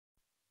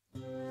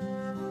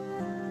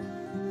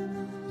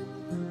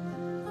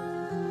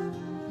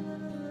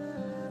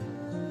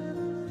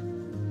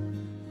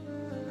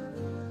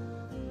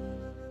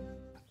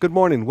Good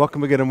morning.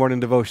 Welcome again to Morning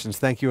Devotions.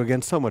 Thank you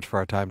again so much for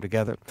our time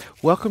together.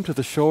 Welcome to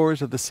the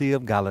shores of the Sea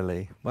of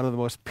Galilee, one of the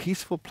most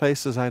peaceful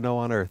places I know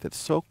on earth. It's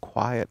so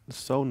quiet, and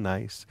so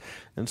nice,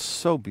 and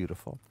so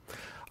beautiful.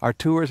 Our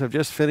tours have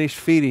just finished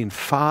feeding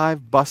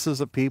 5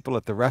 buses of people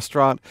at the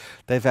restaurant.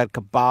 They've had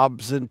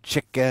kebabs and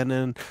chicken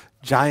and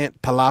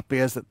giant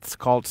tilapias that's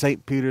called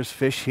St. Peter's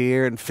fish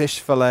here, and fish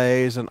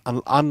fillets and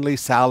unli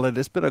salad.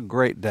 It's been a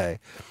great day.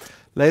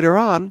 Later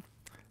on,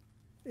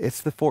 it's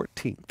the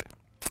 14th.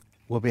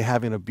 We'll be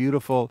having a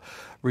beautiful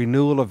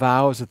renewal of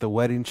vows at the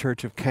Wedding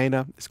Church of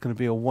Cana. It's going to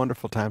be a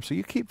wonderful time, so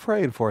you keep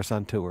praying for us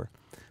on tour.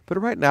 But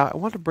right now, I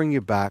want to bring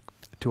you back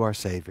to our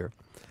Savior.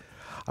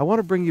 I want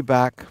to bring you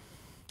back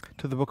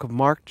to the book of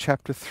Mark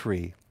chapter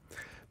 3,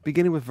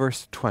 beginning with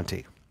verse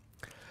 20.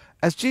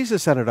 As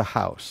Jesus entered a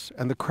house,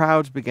 and the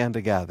crowds began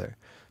to gather,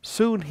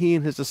 soon he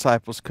and his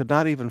disciples could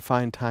not even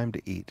find time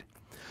to eat.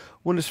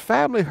 When his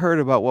family heard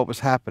about what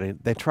was happening,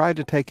 they tried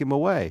to take him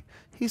away.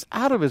 "He's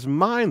out of his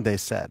mind," they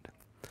said.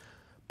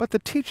 But the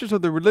teachers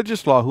of the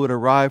religious law who had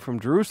arrived from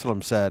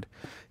Jerusalem said,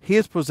 "He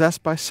is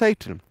possessed by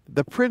Satan,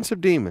 the prince of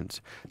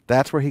demons.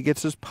 That's where he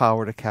gets his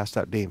power to cast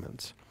out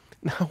demons."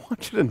 Now I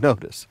want you to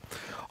notice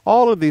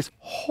all of these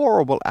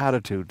horrible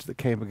attitudes that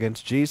came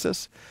against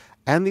Jesus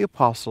and the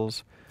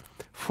apostles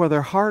for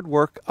their hard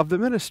work of the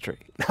ministry.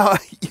 Now,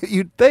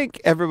 you'd think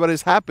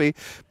everybody's happy,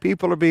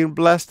 people are being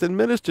blessed and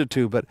ministered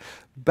to, but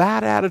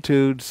bad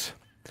attitudes,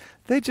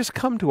 they just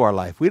come to our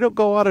life. We don't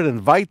go out and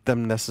invite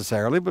them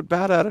necessarily, but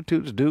bad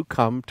attitudes do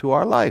come to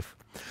our life.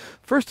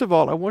 First of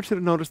all, I want you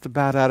to notice the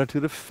bad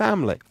attitude of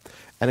family.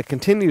 And it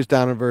continues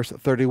down in verse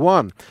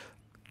 31.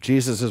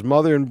 Jesus'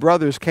 mother and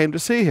brothers came to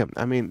see him.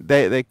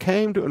 They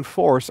came to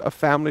enforce a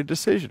family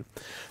decision.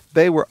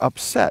 They were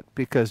upset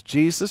because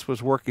Jesus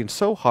was working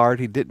so hard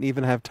he didn't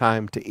even have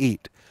time to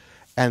eat.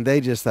 And they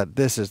just thought,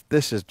 this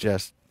is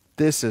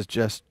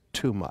just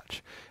too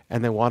much.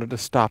 And they wanted to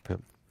stop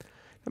him.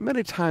 And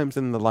many times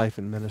in the life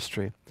and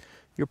ministry,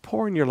 you're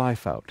pouring your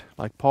life out.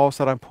 Like Paul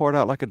said, I'm poured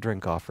out like a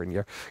drink offering.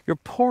 You're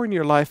pouring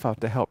your life out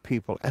to help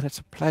people, and it's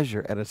a pleasure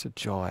and it's a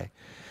joy.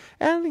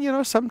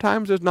 And,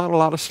 sometimes there's not a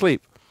lot of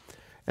sleep.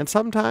 And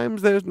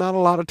sometimes there's not a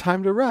lot of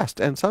time to rest.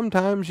 And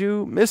sometimes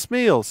you miss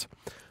meals.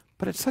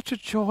 But it's such a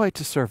joy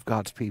to serve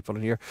God's people,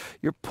 and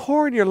you're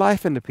pouring your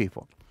life into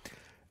people.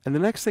 And the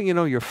next thing you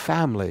know, your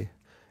family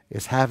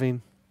is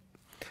having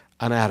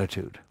an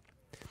attitude.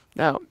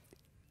 Now,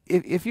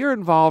 if you're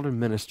involved in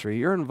ministry,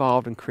 you're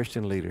involved in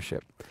Christian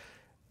leadership,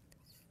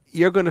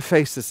 you're going to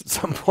face this at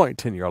some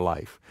point in your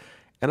life.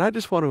 And I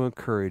just want to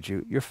encourage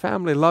you, your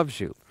family loves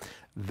you.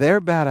 Their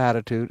bad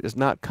attitude is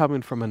not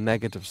coming from a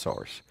negative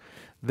source.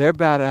 Their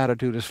bad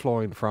attitude is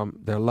flowing from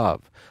their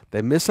love.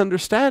 They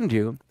misunderstand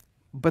you,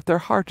 but their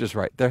heart is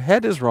right. Their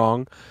head is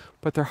wrong,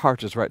 but their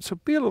heart is right. So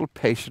be a little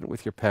patient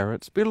with your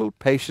parents. Be a little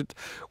patient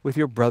with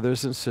your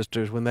brothers and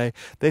sisters when they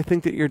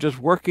think that you're just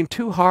working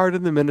too hard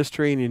in the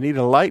ministry and you need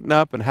to lighten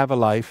up and have a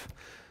life.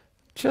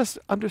 Just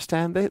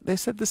understand they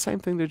said the same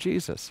thing to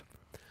Jesus.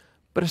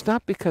 But it's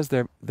not because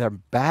they're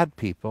bad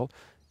people.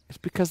 It's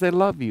because they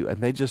love you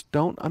and they just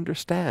don't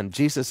understand.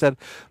 Jesus said,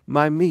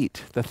 "My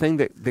meat, the thing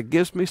that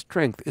gives me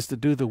strength, is to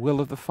do the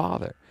will of the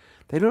Father."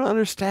 They don't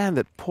understand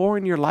that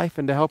pouring your life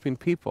into helping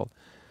people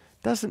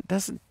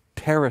doesn't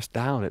tear us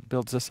down, it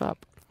builds us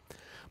up.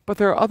 But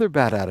there are other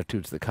bad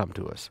attitudes that come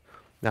to us.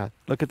 Now,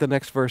 look at the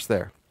next verse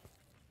there.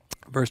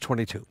 Verse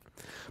 22.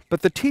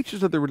 But the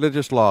teachers of the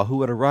religious law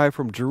who had arrived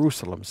from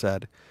Jerusalem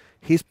said,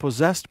 "He's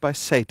possessed by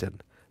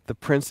Satan, the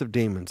prince of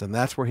demons, and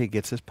that's where he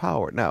gets his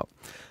power." Now,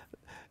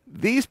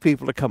 these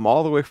people had come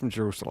all the way from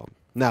Jerusalem.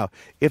 Now,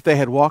 if they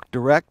had walked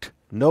direct,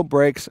 no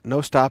breaks, no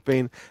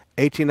stopping,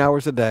 18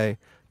 hours a day,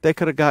 they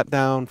could have got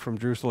down from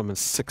Jerusalem in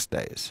 6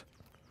 days.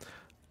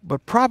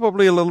 But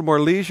probably a little more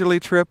leisurely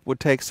trip would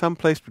take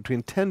someplace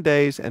between 10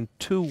 days and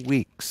 2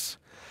 weeks.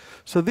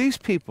 So these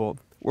people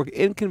were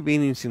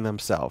inconveniencing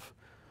themselves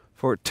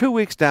for 2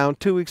 weeks down,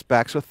 2 weeks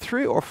back, so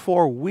 3 or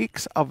 4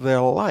 weeks of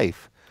their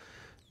life,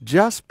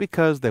 just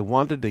because they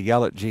wanted to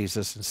yell at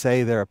Jesus and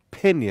say their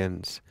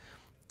opinions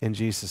in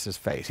Jesus'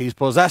 face. He's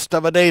possessed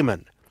of a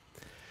demon.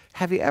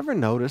 Have you ever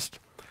noticed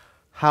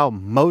how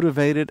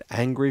motivated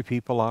angry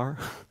people are?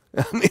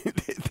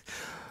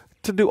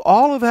 To do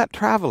all of that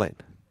traveling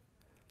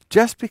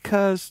just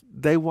because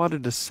they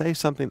wanted to say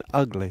something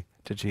ugly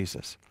to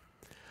Jesus.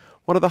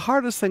 One of the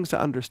hardest things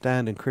to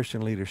understand in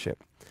Christian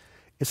leadership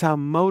is how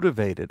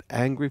motivated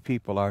angry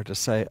people are to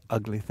say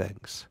ugly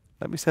things.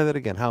 Let me say that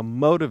again, how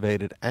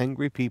motivated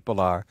angry people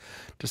are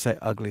to say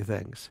ugly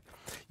things.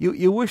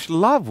 You wish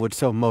love would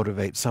so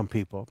motivate some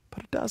people,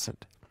 but it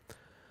doesn't.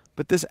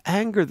 But this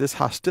anger, this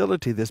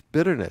hostility, this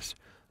bitterness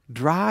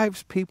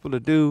drives people to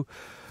do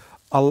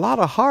a lot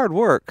of hard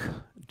work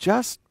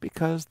just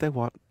because they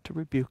want to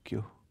rebuke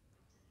you.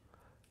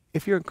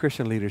 If you're in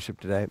Christian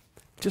leadership today,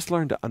 just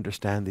learn to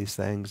understand these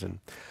things. And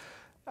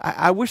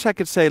I wish I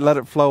could say let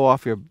it flow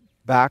off your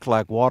back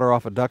like water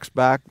off a duck's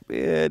back.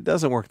 It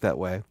doesn't work that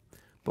way.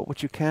 But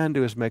what you can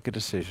do is make a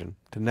decision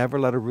to never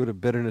let a root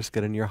of bitterness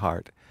get in your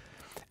heart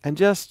and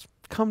just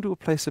come to a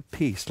place of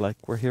peace like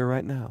we're here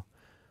right now.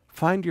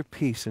 Find your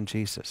peace in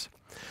Jesus.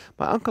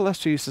 My Uncle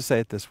Lester used to say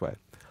it this way: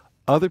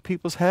 other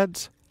people's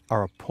heads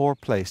are a poor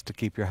place to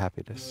keep your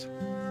happiness.